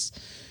child is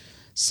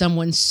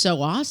someone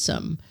so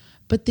awesome.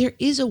 But there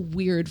is a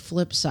weird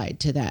flip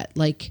side to that.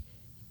 Like,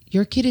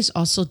 your kid is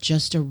also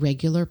just a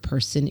regular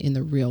person in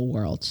the real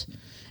world.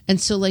 And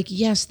so, like,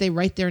 yes, they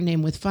write their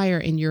name with fire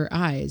in your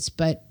eyes,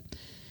 but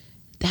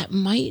that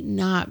might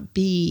not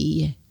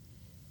be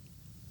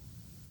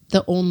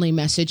the only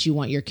message you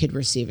want your kid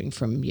receiving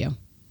from you.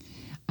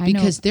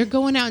 Because they're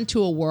going out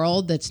into a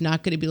world that's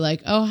not going to be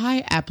like, oh,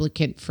 hi,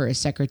 applicant for a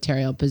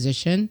secretarial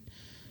position.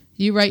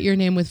 You write your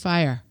name with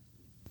fire.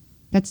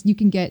 You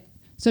can get,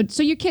 so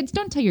your kids,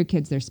 don't tell your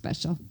kids they're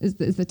special, is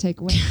the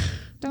takeaway.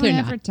 Don't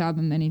ever tell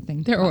them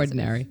anything. They're positive.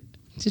 Ordinary.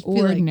 Just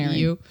ordinary. Be like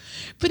you.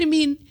 But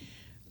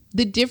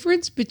the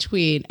difference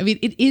between,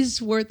 it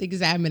is worth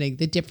examining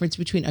the difference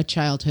between a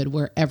childhood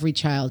where every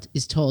child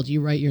is told you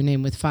write your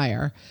name with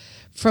fire,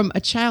 from a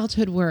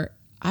childhood where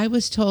I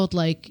was told,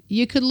 like,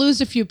 you could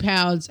lose a few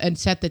pounds and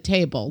set the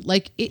table.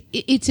 Like,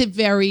 it's a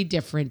very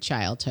different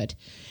childhood.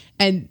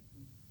 And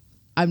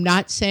I'm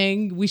not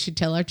saying we should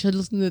tell our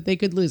children that they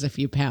could lose a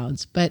few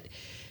pounds, but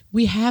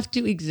we have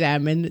to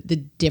examine the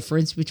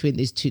difference between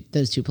those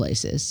two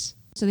places.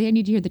 So they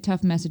need to hear the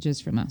tough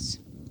messages from us.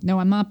 No,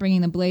 I'm not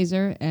bringing the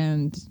blazer,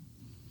 and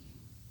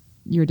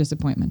your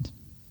disappointment.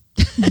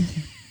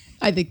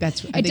 I think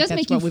that's. It does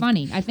make you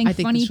funny. I think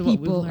funny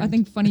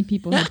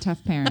people have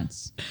tough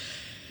parents,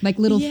 like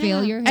little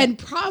failure. And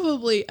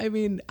probably,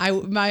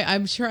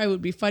 I'm sure I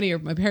would be funnier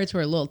if my parents were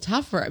a little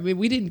tougher.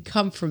 We didn't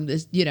come from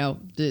this,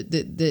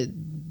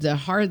 the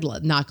hard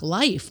knock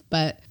life,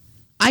 but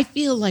I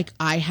feel like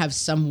I have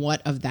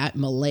somewhat of that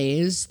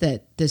malaise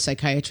that the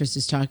psychiatrist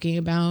is talking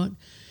about.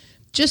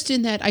 Just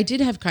in that I did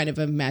have kind of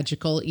a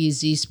magical,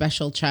 easy,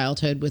 special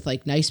childhood with,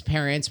 like, nice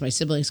parents. My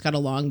siblings got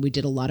along. We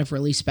did a lot of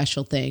really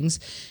special things.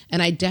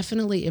 And I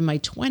definitely in my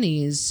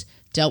 20s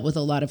dealt with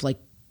a lot of, like,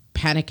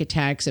 panic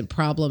attacks and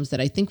problems that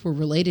I think were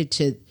related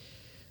to,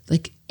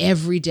 like,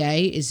 every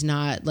day is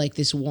not like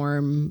this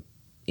warm,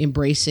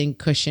 embracing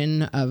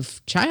cushion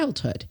of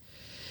childhood.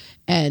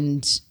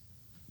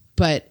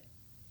 But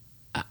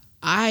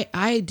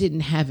I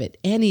didn't have it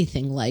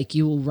anything like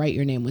you will write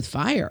your name with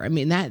fire.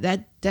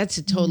 That's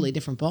a totally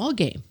different ball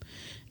game.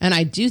 And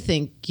I do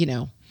think,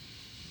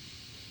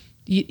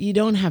 you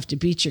don't have to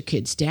beat your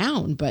kids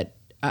down, but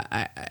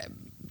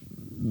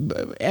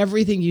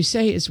everything you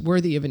say is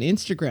worthy of an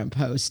Instagram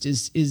post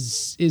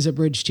is a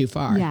bridge too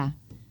far. Yeah.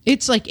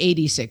 It's like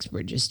 86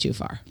 bridges too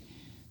far.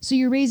 So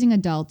you're raising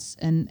adults,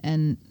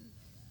 and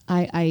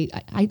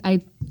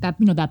I that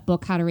that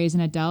book, How to Raise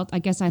an Adult. I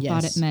guess I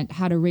thought it meant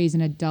how to raise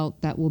an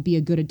adult that will be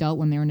a good adult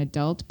when they're an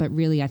adult, but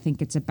really I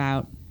think it's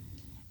about.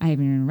 I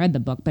haven't even read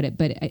the book, but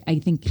I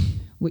think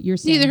what you're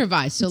saying. Neither have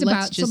I. So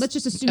let's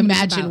just assume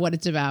imagine what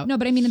it's about. No,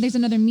 but I mean, there's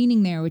another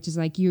meaning there, which is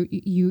like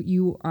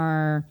you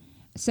are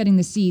setting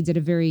the seeds at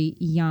a very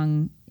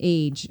young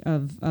age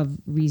of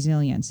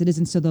resilience. It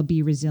isn't so they'll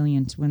be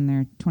resilient when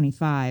they're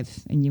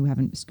 25 and you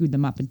haven't screwed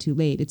them up and too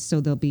late. It's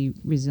so they'll be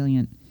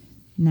resilient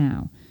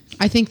now.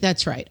 I think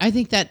that's right. I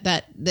think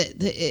that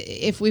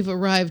if we've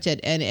arrived at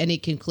any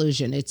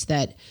conclusion, it's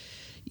that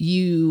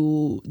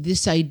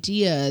this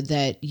idea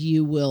that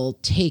you will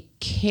take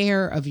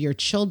care of your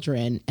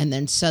children and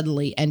then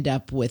suddenly end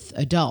up with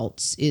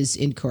adults is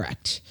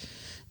incorrect.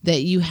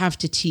 That you have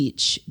to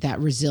teach that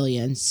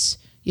resilience.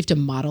 You have to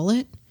model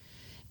it,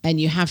 and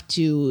you have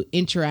to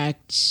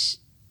interact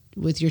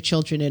with your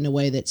children in a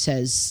way that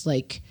says,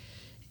 like,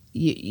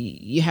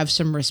 you have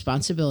some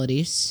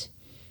responsibilities.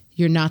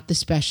 You're not the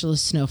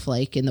specialist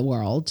snowflake in the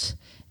world.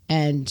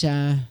 And,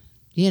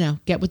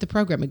 get with the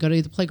program and go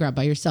to the playground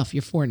by yourself.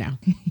 You're 4 now.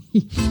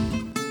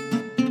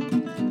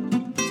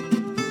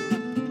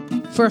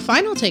 For a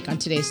final take on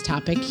today's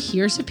topic,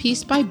 here's a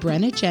piece by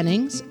Brenna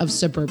Jennings of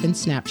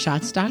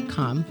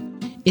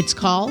suburbansnapshots.com. It's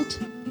called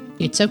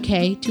It's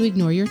Okay to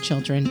Ignore Your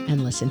Children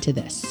and Listen to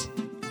This.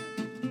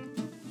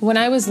 When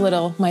I was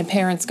little, my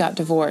parents got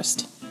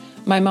divorced.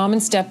 My mom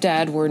and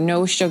stepdad were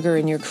no sugar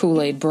in your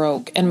Kool-Aid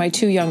broke, and my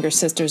 2 younger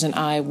sisters and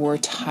I were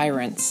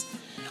tyrants.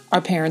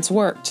 Our parents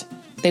worked.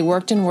 They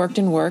worked and worked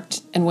and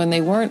worked, and when they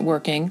weren't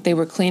working, they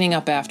were cleaning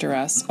up after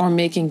us, or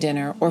making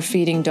dinner, or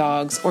feeding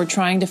dogs, or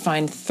trying to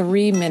find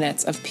 3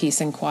 minutes of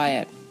peace and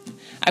quiet.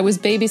 I was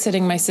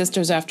babysitting my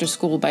sisters after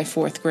school by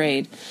 4th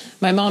grade.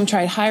 My mom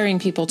tried hiring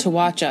people to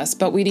watch us,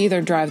 but we'd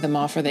either drive them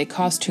off or they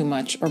cost too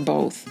much, or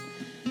both.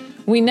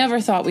 We never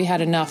thought we had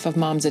enough of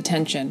Mom's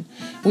attention.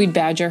 We'd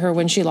badger her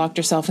when she locked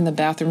herself in the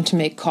bathroom to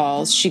make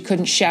calls. She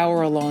couldn't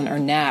shower alone or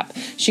nap.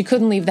 She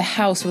couldn't leave the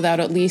house without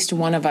at least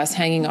one of us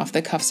hanging off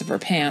the cuffs of her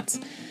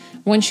pants.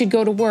 When she'd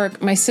go to work,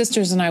 my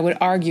sisters and I would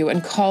argue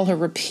and call her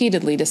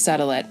repeatedly to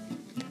settle it.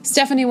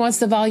 Stephanie wants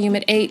the volume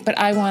at 8, but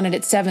I want it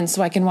at 7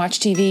 so I can watch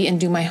TV and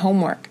do my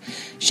homework.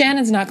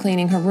 Shannon's not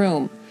cleaning her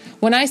room.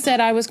 When I said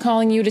I was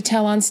calling you to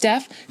tell on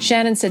Steph,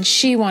 Shannon said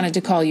she wanted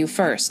to call you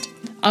first.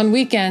 On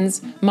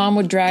weekends, Mom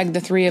would drag the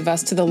 3 of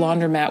us to the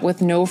laundromat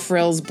with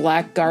no-frills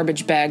black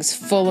garbage bags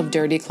full of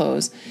dirty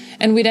clothes,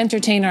 and we'd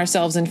entertain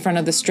ourselves in front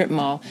of the strip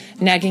mall,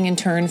 nagging in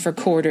turn for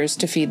quarters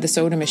to feed the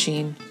soda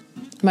machine.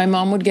 My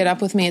mom would get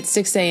up with me at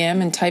 6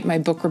 a.m. and type my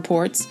book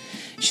reports.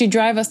 She'd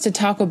drive us to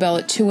Taco Bell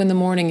at 2 in the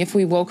morning if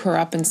we woke her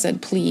up and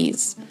said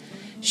please.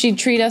 She'd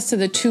treat us to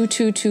the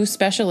 222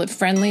 special at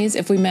Friendly's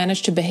if we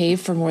managed to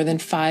behave for more than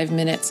 5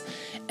 minutes,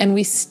 and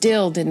we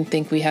still didn't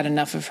think we had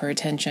enough of her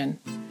attention.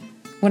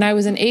 When I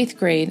was in 8th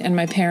grade and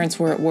my parents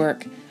were at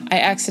work, I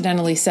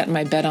accidentally set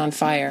my bed on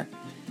fire.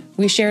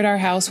 We shared our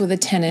house with a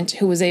tenant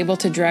who was able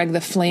to drag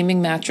the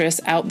flaming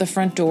mattress out the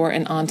front door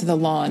and onto the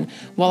lawn,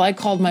 while I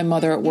called my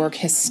mother at work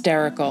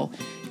hysterical,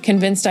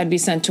 convinced I'd be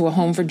sent to a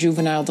home for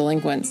juvenile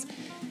delinquents.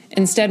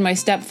 Instead, my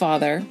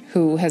stepfather,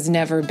 who has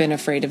never been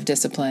afraid of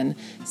discipline,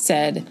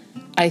 said,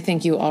 "I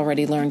think you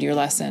already learned your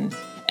lesson."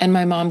 And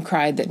my mom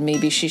cried that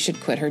maybe she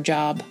should quit her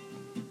job.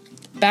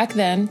 Back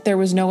then, there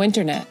was no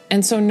internet,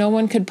 and so no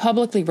one could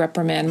publicly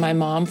reprimand my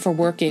mom for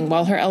working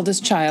while her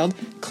eldest child,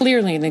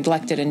 clearly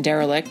neglected and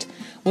derelict,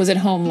 was at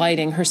home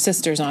lighting her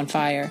sisters on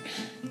fire.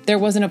 There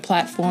wasn't a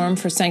platform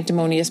for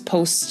sanctimonious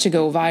posts to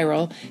go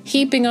viral,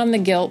 heaping on the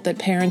guilt that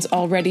parents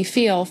already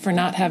feel for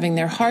not having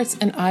their hearts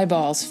and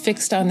eyeballs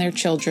fixed on their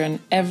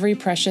children every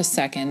precious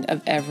second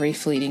of every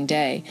fleeting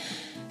day.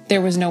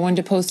 There was no one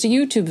to post a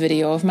YouTube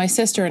video of my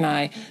sister and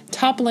I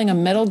toppling a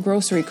metal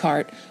grocery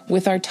cart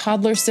with our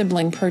toddler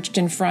sibling perched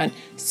in front,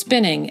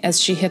 spinning as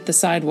she hit the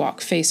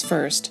sidewalk face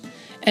first.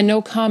 And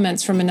no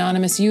comments from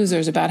anonymous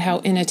users about how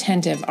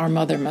inattentive our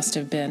mother must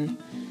have been.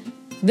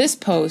 This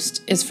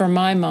post is for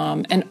my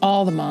mom and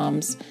all the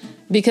moms,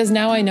 because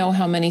now I know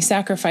how many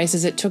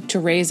sacrifices it took to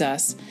raise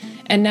us,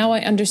 and now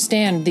I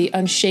understand the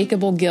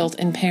unshakable guilt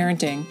in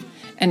parenting,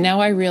 and now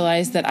I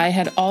realize that I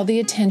had all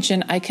the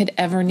attention I could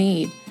ever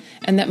need,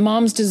 and that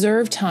moms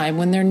deserve time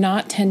when they're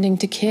not tending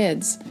to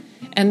kids,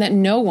 and that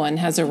no one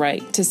has a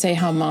right to say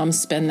how moms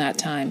spend that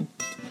time.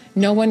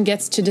 No one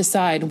gets to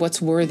decide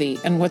what's worthy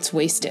and what's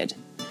wasted.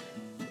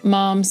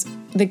 Moms,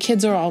 the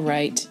kids are all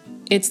right.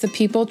 It's the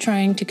people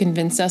trying to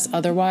convince us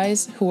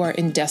otherwise who are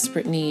in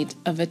desperate need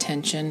of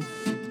attention.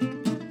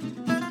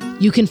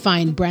 You can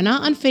find Brenna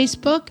on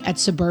Facebook at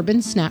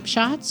Suburban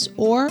Snapshots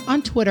or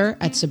on Twitter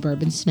at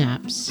Suburban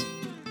Snaps.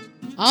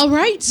 All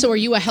right, so are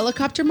you a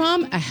helicopter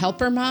mom, a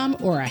helper mom,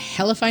 or a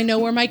hell if I know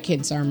where my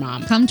kids are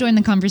mom? Come join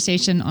the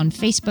conversation on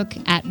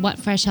Facebook at What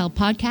Fresh Hell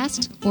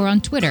Podcast or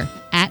on Twitter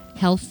at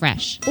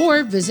 @HellFresh.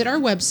 Or visit our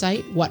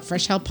website,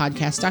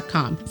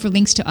 whatfreshhellpodcast.com. for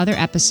links to other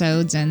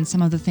episodes and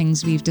some of the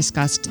things we've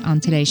discussed on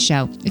today's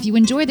show. If you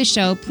enjoy the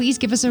show, please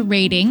give us a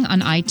rating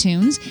on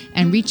iTunes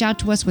and reach out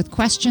to us with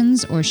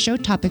questions or show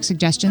topic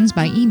suggestions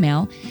by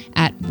email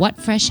at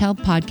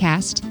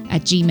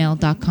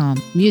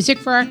whatfreshhellpodcast@gmail.com. Music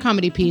for our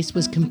comedy piece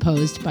was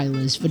composed by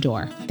Liz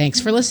Fedor. Thanks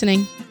for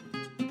listening.